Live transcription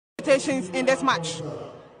expectations in this match?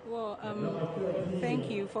 Well, thank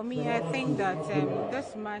you. For me, I think that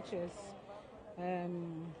this match is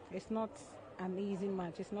it's not an easy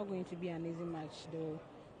match. It's not going to be an easy match, though.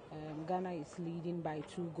 Ghana is leading by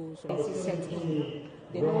 2 goals. It's set in.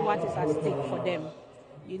 They know what is at stake for them.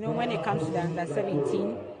 You know, when it comes to the under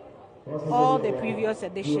 17, all the previous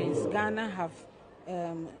editions, Ghana have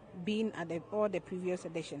been at all the previous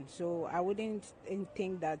editions. So I wouldn't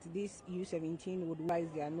think that this U17 would rise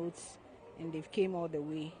their notes and they've came all the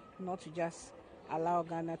way, not to just allow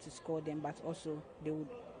Ghana to score them, but also they would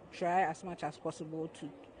try as much as possible to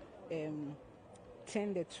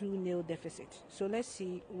turn the 2-0 deficit. So let's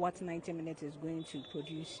see what 90 minutes is going to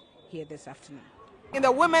produce here this afternoon. In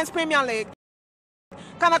the Women's Premier League,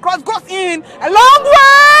 Ghana cross goes in, a long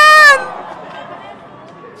one!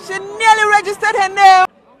 She nearly registered her name.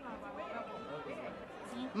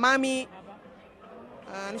 Mami,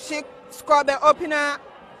 and she scored the opener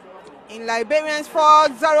in Liberians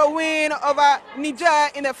 4-0 win over Niger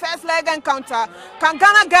in the first leg encounter. Can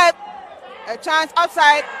Ghana get a chance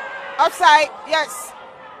outside? Offside, yes.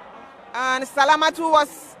 And Salamatu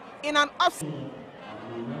was in an offside.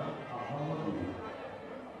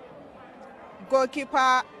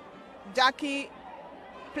 Goalkeeper Jackie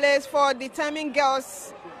plays for Determined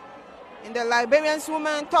Girls in the Liberians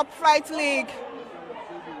Women Top Flight League.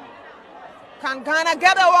 Can Ghana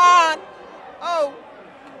get a one? Oh.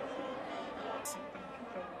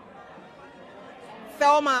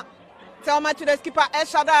 Thelma to the skipper El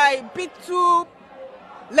Shaddai, beat 2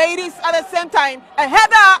 ladies at the same time. A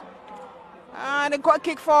header and a goal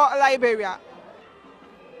kick for Liberia.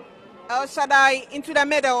 El Shaddai into the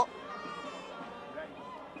middle.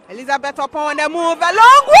 Elizabeth upon the move. A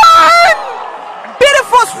long one!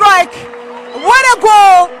 Beautiful strike. What a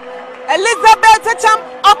goal! Elizabeth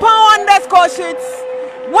upon the score sheets.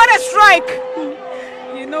 What a strike!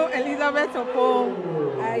 You know, Elizabeth upon.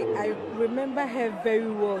 I remember her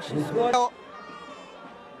very well. She scored.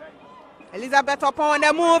 Elizabeth upon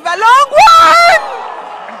the move. A long one!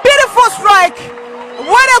 Beautiful strike.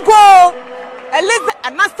 What a goal! Elizabeth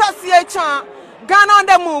Anastasia Chan. Ghana on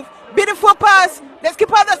the move. Beautiful pass. The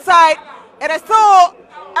skipper on the side. It is so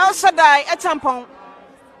El Shaddai a champon.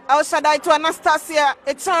 El Shaddai to Anastasia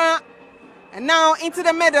Chan. And now into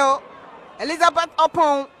the middle. Elizabeth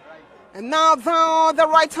upon. And now down the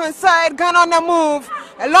right hand side. Ghana on the move.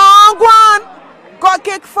 A long one. Goal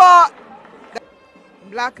kick for the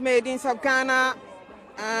Black Maidens of Ghana.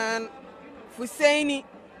 And Fusaini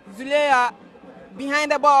Zuleya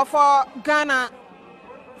behind the ball for Ghana.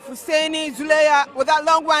 Fusaini Zuleya with that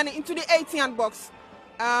long one into the 18 box.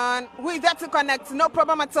 And who is there to connect? No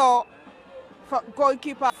problem at all for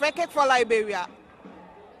goalkeeper. Free kick for Liberia.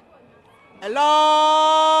 A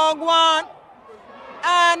long one.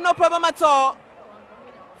 And no problem at all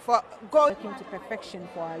for goal. Working to perfection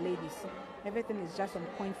for our ladies. Everything is just on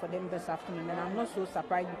point for them this afternoon, and I'm not so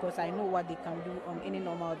surprised because I know what they can do on any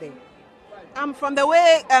normal day. From the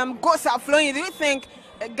way goals are flowing, do you think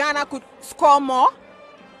Ghana could score more?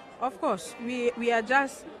 Of course, we are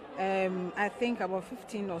just I think about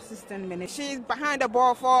 15 or 16 minutes. She's behind the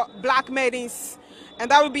ball for Black Maidens, and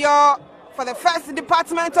that will be all for the first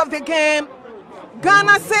department of the game.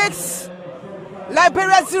 Ghana 6,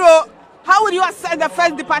 Liberia 0. How would you assess the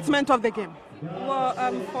first department of the game? Well,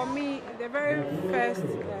 for me, the very first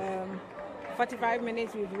 45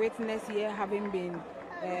 minutes we've witnessed here having been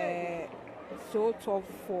so tough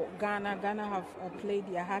for Ghana. Ghana have played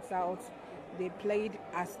their hearts out. They played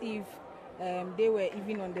as if they were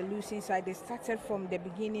even on the losing side. They started from the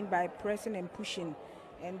beginning by pressing and pushing.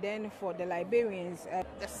 And then for the Liberians...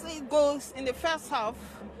 the 6 goals in the first half,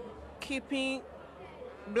 keeping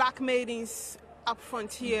Black Maidens up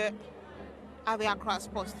front here at the Accra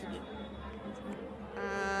Sports Stadium.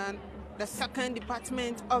 And the second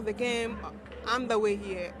department of the game underway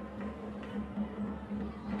here.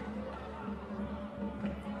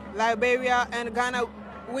 Liberia and Ghana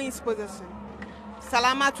wins possession.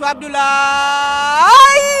 Salama to Abdullah.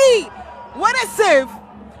 What a save!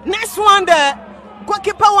 Nice one there.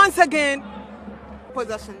 Goalkeeper once again.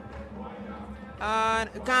 Possession. And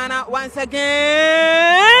Ghana once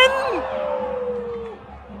again.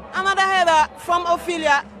 Another header from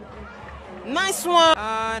Ophelia. Nice one.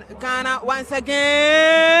 And Ghana once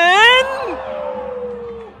again.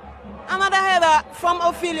 Another header from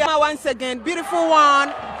Ophelia once again. Beautiful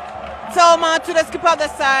one. Thelma to the skipper of the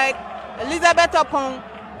side. Elizabeth upon.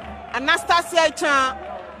 Anastasia Chan.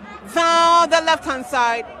 Down the left hand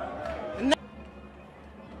side.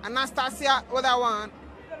 Anastasia with that one.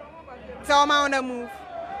 Thelma on the move.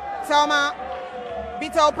 Thelma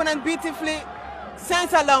beat her opponent beautifully.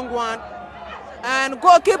 Sends a long one. And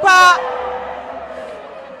goalkeeper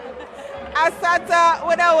Asata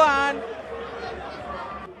with a one.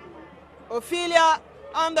 Ophelia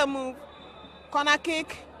on the move. Corner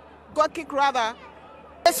kick. Goal kick rather.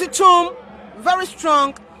 Tracy Chum, very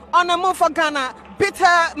strong. On the move for Ghana. Beat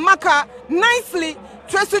her Maka nicely.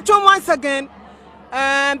 Tracy Chum once again.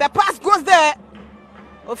 And the pass goes there.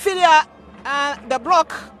 Ophelia, the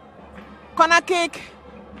block. Corner kick.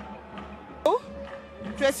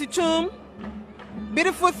 Tracy Chum.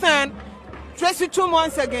 Beautiful turn. Tracy Chum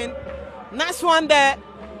once again. Nice one there.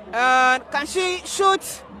 Can she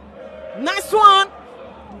shoot? Nice one.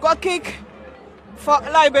 Goal kick for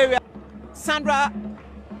Liberia. Sandra.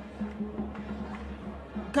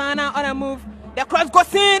 Ghana on a move. The cross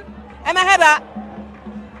goes in. And a header.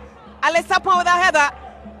 Alice Sapon with a header.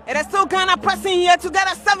 It is still Ghana pressing here to get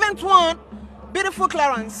a 7th one. Beautiful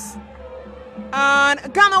clearance.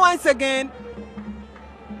 And Ghana once again.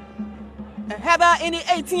 A header in the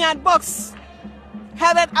 18-yard box.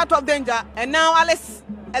 Headed out of danger. And now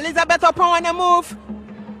Elizabeth upon on the move.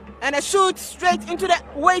 And a shoot straight into the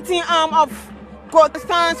waiting arm of goal.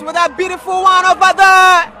 Stands with a beautiful one over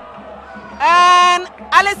there. And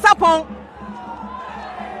Alice Sapon.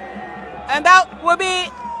 And that will be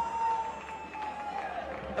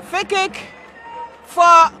a free kick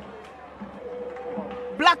for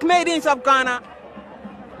Black Maidens of Ghana.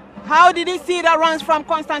 How did he see that runs from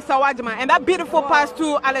Constance Sawajima and that beautiful pass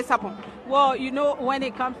to Alice Sapon? Well, you know, when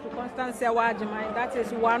it comes to Constance Sawajima, that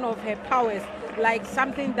is one of her powers, like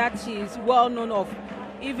something that she is well known of.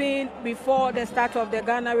 Even before the start of the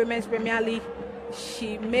Ghana Women's Premier League,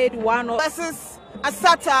 she made one of... Versus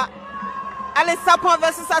Asata. Alice Sapon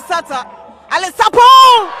versus Asata. Alice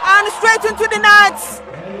Sapon! And straight into the net.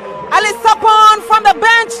 Alice Sapon from the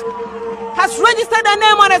bench has registered the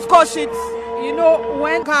name on the score sheet. You know,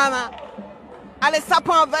 when Ghana. Alice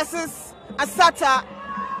Sapon versus Asata.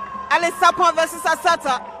 Alice Sapon versus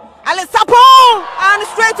Asata. Alice Sapon! And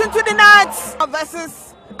straight into the net.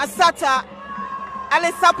 Versus Asata.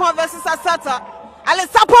 Alice Sapon versus Asata.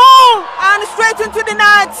 Alice Sapon! And straight into the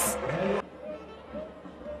net.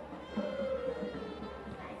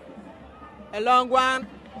 A long one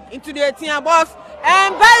into the 18-yard box.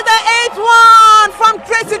 And by the 8th one from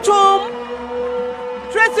Tracy Chum.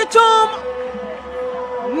 Tracy Chum.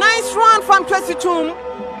 Nice run from Tracy Chum.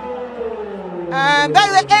 And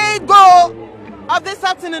that's the 8th goal of this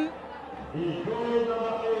afternoon.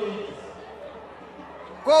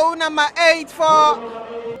 Goal number 8 for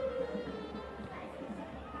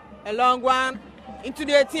a long one into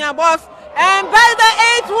the 18-yard box. And by the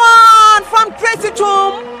 8th one from Tracy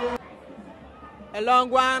Chum. A long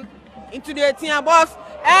one into the 18-yard box.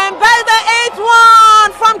 And by the 8th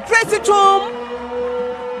one from Tracy Chum.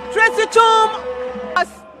 Tracy Chum.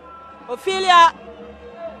 Ophelia.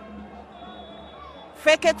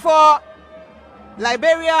 Fake it for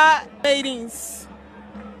Liberia Maidens.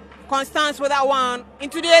 Constance with that one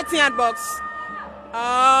into the 18-yard box.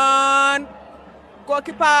 And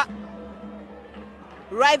goalkeeper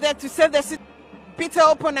right there to save the Peter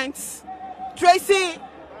opponents. Tracy,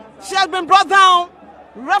 she has been brought down.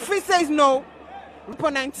 Referee says no.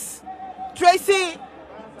 Opponents. Tracy,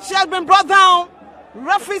 she has been brought down.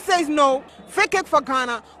 Referee says no. Free kick for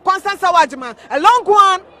Ghana. Constance Sawajima. A long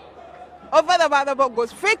one over the ball. The ball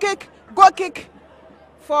goes. Free kick. Goal kick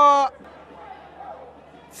for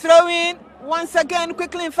throwing once again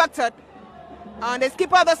quickly infected. And the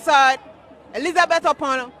skipper other side. Elizabeth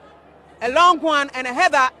upon a long one and a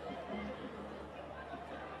header.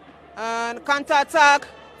 And counter attack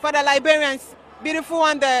for the Liberians. Beautiful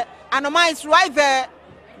one there. Anoma is right there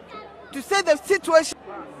to save the situation.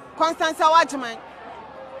 Constance Sawajima.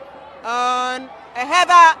 And a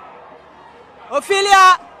header.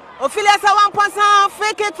 Ophelia Sawan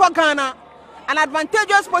free kick for Ghana. An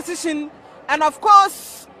advantageous position. And of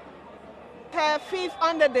course, her 5th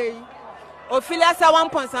on the day. Ophelia Sawan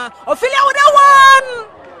Ophelia with a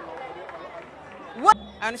one!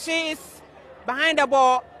 And she is behind the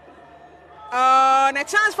ball. And a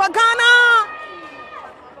chance for Ghana.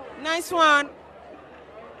 Nice one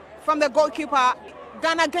from the goalkeeper.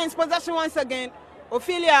 Ghana gains possession once again.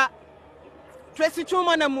 Ophelia. Tracy Chum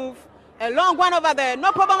on the move. A long one over there.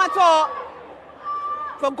 No problem at all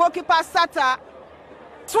for goalkeeper Sata.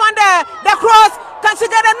 This one there. The cross. Can she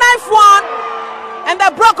get a 9th one? And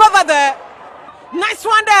the block over there. Nice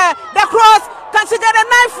one there. The cross. Can she get a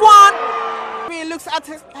 9th one? He looks at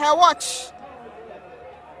her watch.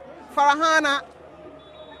 Farahana.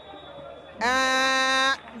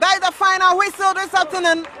 That is the final whistle this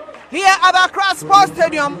afternoon here at the Accra Sports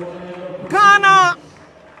Stadium. Ghana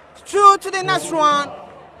through to the next round.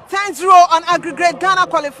 10-0 on aggregate. Ghana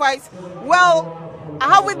qualifies. Well,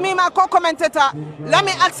 I have with me my co-commentator. Let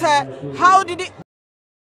me ask her, how did it